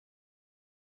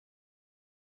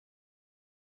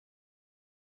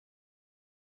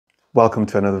Welcome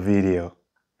to another video.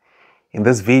 In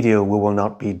this video, we will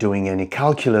not be doing any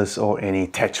calculus or any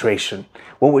tetration.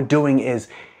 What we're doing is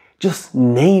just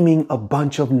naming a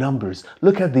bunch of numbers.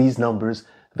 Look at these numbers.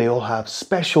 They all have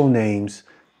special names,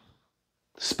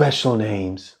 special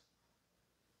names,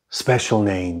 special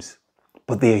names.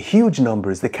 But they are huge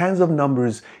numbers, the kinds of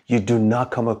numbers you do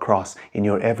not come across in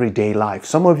your everyday life.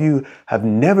 Some of you have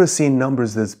never seen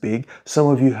numbers this big. Some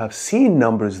of you have seen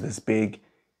numbers this big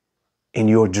in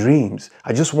your dreams.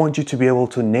 I just want you to be able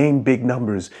to name big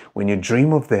numbers when you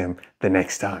dream of them the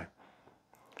next time.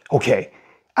 Okay,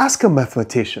 ask a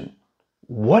mathematician,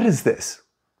 what is this?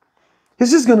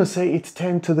 He's just going to say it's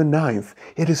 10 to the 9th.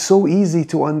 It is so easy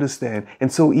to understand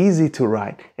and so easy to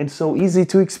write and so easy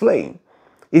to explain.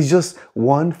 It's just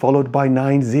 1 followed by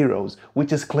 9 zeros,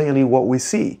 which is clearly what we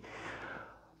see.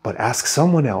 But ask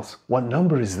someone else, what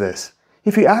number is this?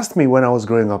 If you asked me when I was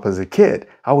growing up as a kid,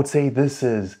 I would say this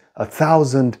is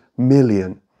 1,000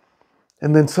 million.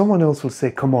 And then someone else will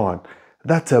say, come on,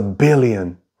 that's a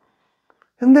billion.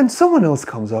 And then someone else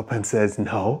comes up and says,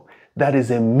 no, that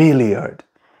is a milliard.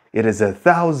 It is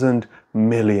 1,000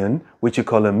 million, which you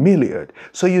call a milliard.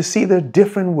 So you see there are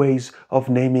different ways of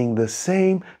naming the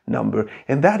same number.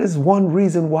 And that is one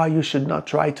reason why you should not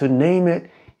try to name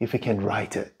it if you can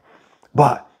write it.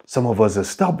 But some of us are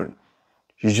stubborn.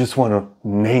 You just want to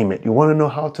name it. You want to know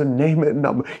how to name a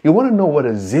number. You want to know what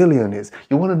a zillion is.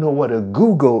 You want to know what a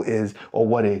Google is, or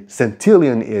what a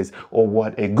centillion is, or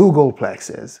what a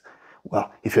Googleplex is.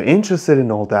 Well, if you're interested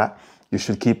in all that, you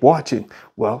should keep watching.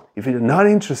 Well, if you're not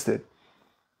interested,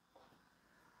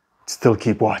 still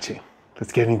keep watching.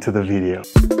 Let's get into the video.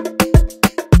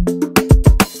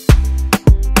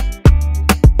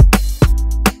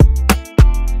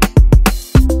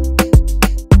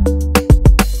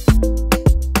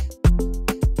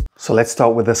 So let's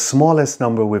start with the smallest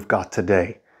number we've got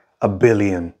today, 1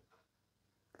 billion.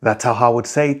 That's how I would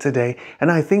say it today.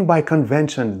 And I think by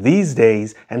convention these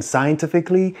days and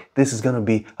scientifically, this is going to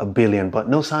be 1 billion. But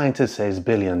no scientist says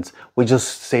billions. We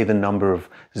just say the number of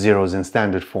zeros in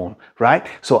standard form, right?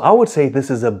 So I would say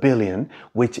this is 1 billion,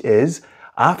 which is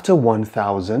after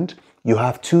 1,000, you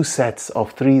have 2 sets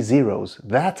of 3 zeros.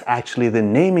 That's actually the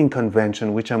naming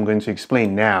convention, which I'm going to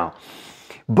explain now.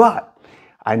 But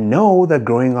I know that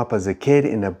growing up as a kid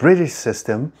in a British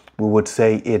system, we would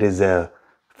say it is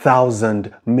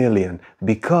 1,000 million,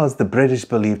 because the British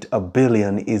believed 1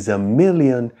 billion is 1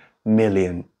 million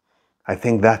million. I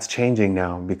think that's changing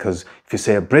now, because if you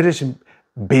say a British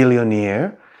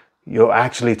billionaire, you're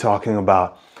actually talking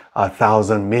about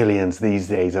 1,000 millions these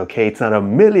days, okay? It's not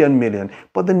 1 million million,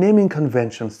 but the naming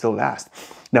convention still lasts.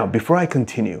 Now, before I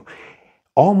continue,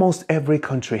 almost every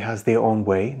country has their own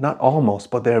way, not almost,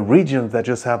 but there are regions that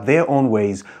just have their own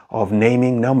ways of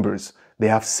naming numbers. They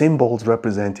have symbols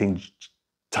representing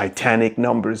Titanic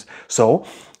numbers. So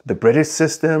the British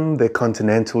system, the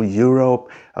continental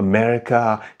Europe,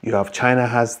 America, you have China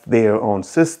has their own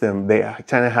system.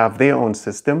 China have their own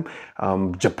system.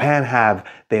 Japan have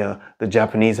the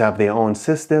Japanese have their own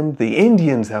system. The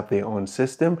Indians have their own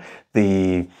system.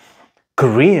 The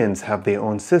Koreans have their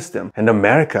own system. And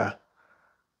America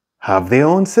have their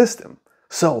own system.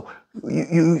 So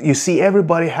you see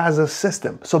everybody has a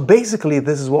system. So basically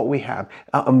this is what we have.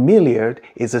 A milliard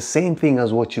is the same thing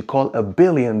as what you call 1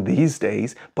 billion these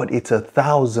days, but it's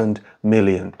 1,000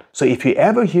 million. So if you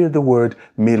ever hear the word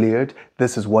milliard,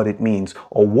 this is what it means,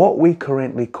 or what we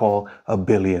currently call 1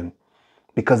 billion.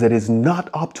 Because it is not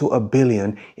up to 1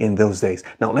 billion in those days.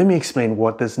 Now, let me explain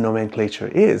what this nomenclature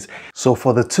is. So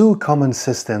for the 2 common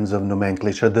systems of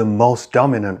nomenclature, the most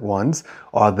dominant ones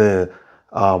are the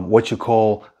what you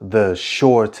call the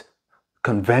short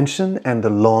convention and the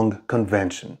long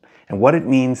convention. And what it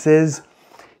means is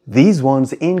these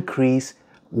ones increase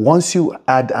once you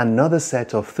add another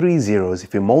set of 3 zeros.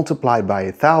 If you multiply by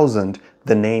 1,000,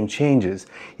 the name changes.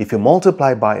 If you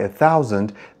multiply by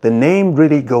 1,000, the name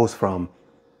really goes from,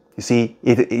 you see,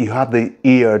 you have the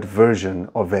eared version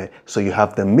of it. So you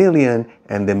have the million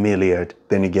and the milliard.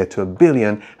 Then you get to 1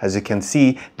 billion. As you can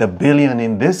see, the billion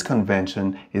in this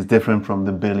convention is different from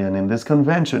the billion in this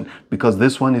convention, because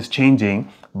this one is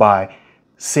changing by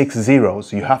 6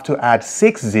 zeros. You have to add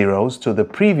 6 zeros to the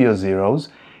previous zeros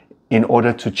in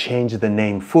order to change the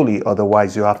name fully.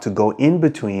 Otherwise, you have to go in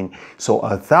between. So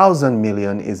 1,000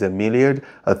 million is a milliard,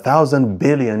 1,000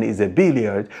 billion is a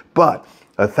billiard, but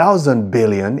 1,000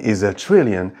 billion is a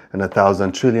trillion, and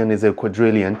 1,000 trillion is a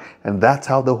quadrillion, and that's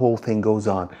how the whole thing goes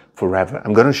on forever.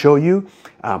 I'm going to show you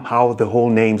how the whole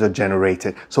names are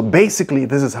generated. So basically,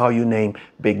 this is how you name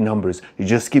big numbers. You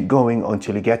just keep going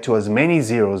until you get to as many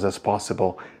zeros as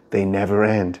possible. They never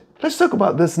end. Let's talk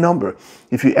about this number.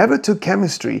 If you ever took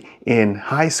chemistry in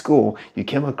high school, you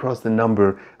came across the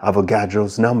number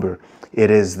Avogadro's number.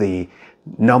 It is the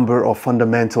number of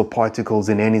fundamental particles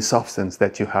in any substance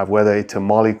that you have, whether it's a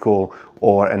molecule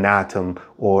or an atom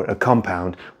or a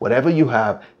compound. Whatever you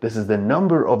have, this is the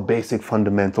number of basic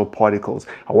fundamental particles.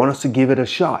 I want us to give it a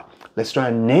shot. Let's try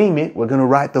and name it. We're going to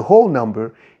write the whole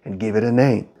number and give it a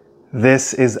name.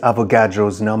 This is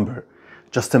Avogadro's number.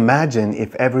 Just imagine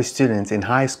if every student in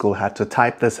high school had to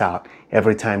type this out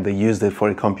every time they used it for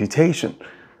a computation.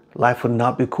 Life would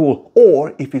not be cool.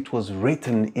 Or if it was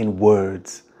written in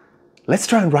words. Let's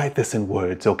try and write this in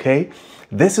words, okay?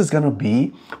 This is going to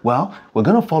be, well, we're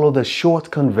going to follow the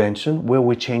short convention where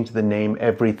we change the name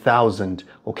every 1,000,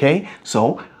 okay?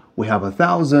 So we have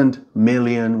 1,000,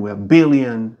 million, we have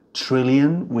billion,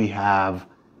 trillion, we have,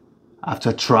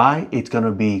 after try, it's going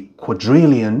to be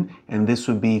quadrillion, and this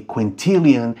would be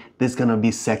quintillion, this is going to be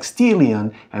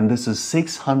sextillion, and this is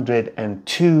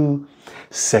 602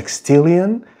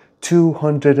 sextillion,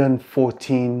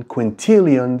 214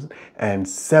 quintillions, and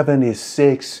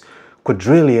 76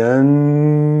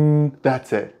 quadrillion.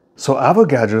 That's it. So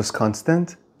Avogadro's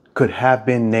constant could have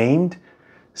been named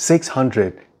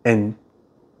 602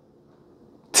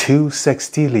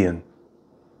 sextillion,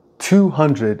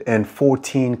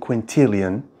 214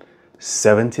 quintillion,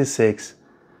 76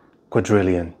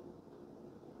 quadrillion.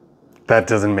 That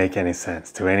doesn't make any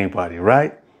sense to anybody,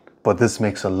 right? But this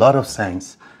makes a lot of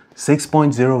sense.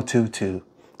 6.022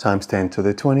 times 10 to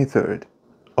the 23rd.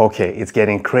 Okay, it's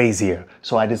getting crazier.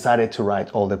 So I decided to write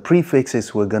all the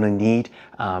prefixes we're going to need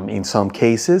in some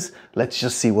cases. Let's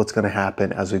just see what's going to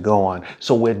happen as we go on.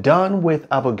 So we're done with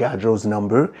Avogadro's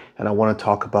number, and I want to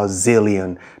talk about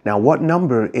zillion. Now, what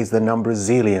number is the number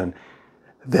zillion?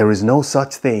 There is no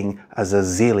such thing as a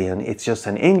zillion. It's just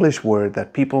an English word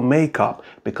that people make up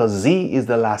because Z is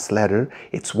the last letter.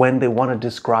 It's when they want to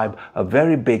describe a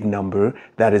very big number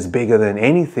that is bigger than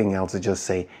anything else. They just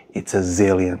say it's a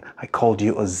zillion. I called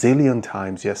you a zillion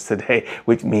times yesterday,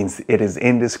 which means it is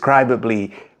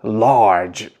indescribably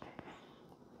large.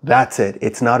 That's it.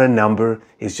 It's not a number.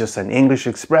 It's just an English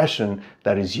expression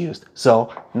that is used. So,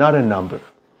 not a number.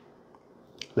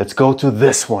 Let's go to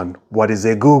this one. What is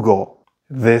a Google?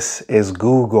 This is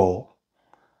Google.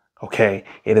 Okay,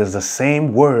 it is the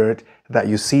same word that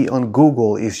you see on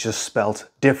Google, is just spelled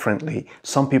differently.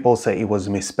 Some people say it was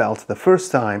misspelled the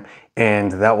first time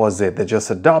and that was it. They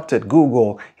just adopted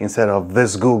Google instead of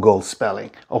this Google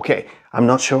spelling. Okay, I'm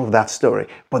not sure of that story,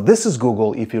 but this is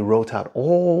Google if you wrote out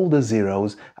all the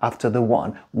zeros after the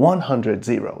 100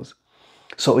 zeros.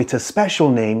 So it's a special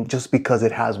name just because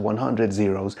it has 100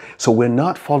 zeros. So we're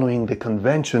not following the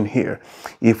convention here.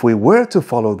 If we were to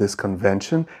follow this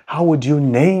convention, how would you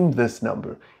name this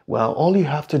number? Well, all you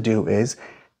have to do is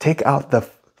take out the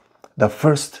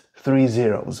first 3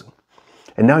 zeros.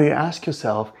 And now you ask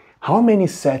yourself, how many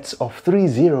sets of 3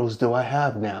 zeros do I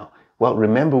have now? Well,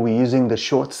 remember we're using the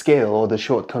short scale or the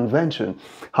short convention.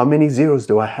 How many zeros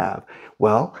do I have?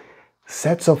 Well,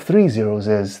 sets of 3 zeros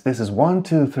is, this is 1,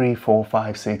 2, 3, 4,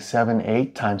 5, 6, 7,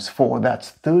 8 times 4. That's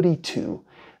 32.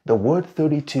 The word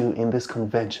 32 in this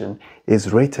convention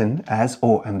is written as,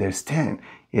 oh, and there's 10.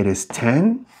 It is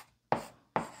 10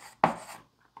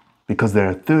 because there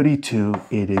are 32.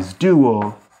 It is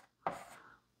duo.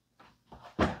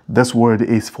 This word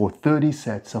is for 30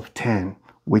 sets of 10,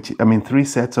 3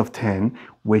 sets of 10,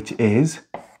 which is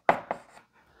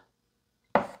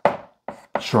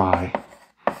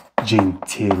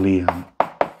trigentillion.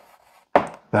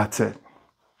 That's it.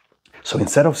 So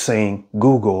instead of saying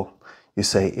Google, you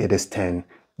say it is 10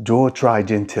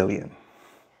 duotrigentillion.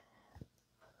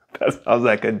 That sounds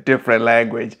like a different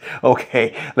language.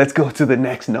 Okay, let's go to the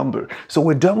next number. So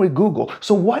we're done with Google.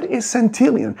 So what is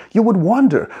centillion? You would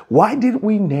wonder, why did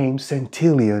we name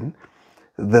centillion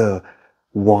the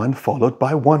 1 followed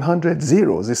by 100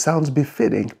 zeros? It sounds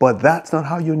befitting, but that's not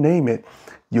how you name it.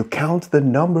 You count the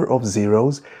number of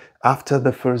zeros after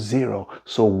the first zero.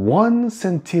 So 1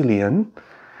 centillion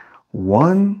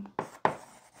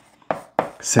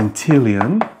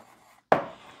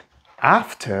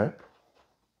after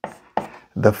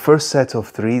the first set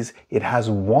of 3s, it has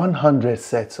 100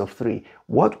 sets of 3.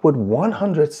 What would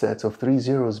 100 sets of 3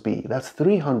 zeros be? That's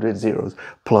 300 zeros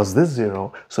plus this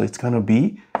 0. So it's going to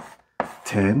be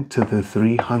 10 to the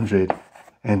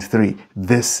 303.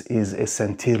 This is a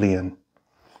centillion.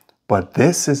 But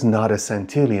this is not a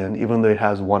centillion. Even though it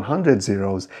has 100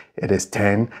 zeros, it is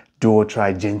 10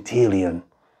 duotrigentillion.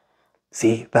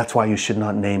 See, that's why you should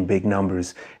not name big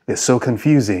numbers. They're so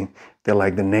confusing. They're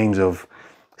like the names of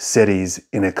cities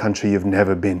in a country you've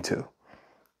never been to.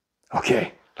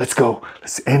 Okay, Let's go.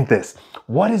 Let's end this.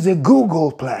 What is a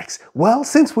googolplex? Well,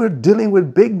 since we're dealing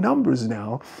with big numbers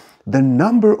now, the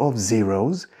number of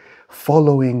zeros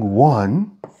following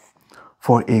 1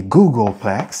 for a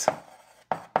googolplex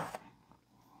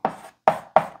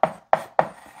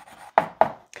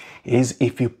is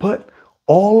if you put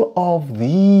all of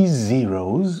these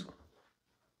zeros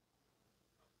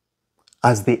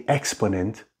as the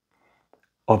exponent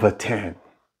of a 10.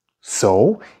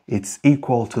 So it's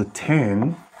equal to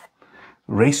 10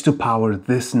 raised to power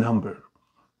this number.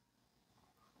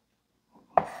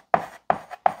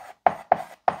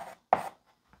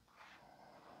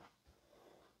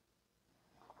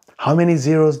 How many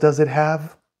zeros does it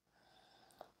have?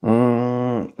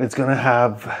 It's gonna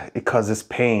have, it causes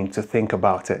pain to think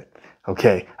about it.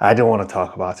 Okay, I don't want to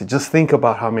talk about it. Just think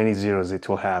about how many zeros it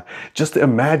will have. Just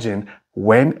imagine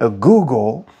when a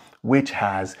Google, which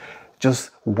has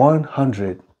just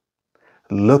 100,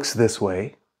 looks this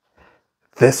way,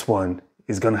 this one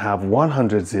is gonna have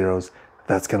 100 zeros.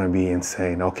 That's gonna be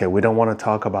insane. Okay, we don't want to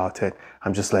talk about it.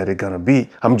 I'm just let it gonna be.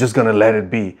 I'm just gonna let it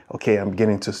be. Okay, I'm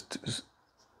beginning to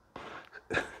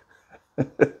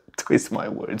twist my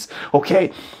words.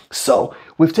 Okay, so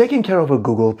we've taken care of a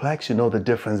googolplex. You know the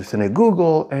difference between a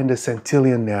Google and a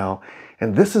centillion now.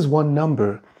 And this is one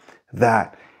number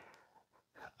that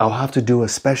I'll have to do a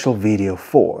special video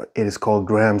for. It is called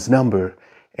Graham's number.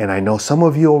 And I know some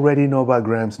of you already know about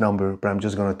Graham's number, but I'm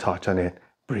just going to touch on it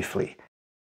briefly.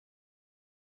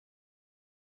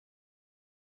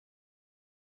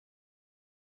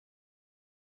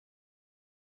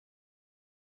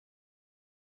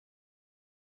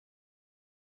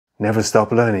 Never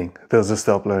stop learning. Those who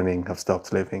stop learning have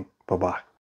stopped living. Bye-bye.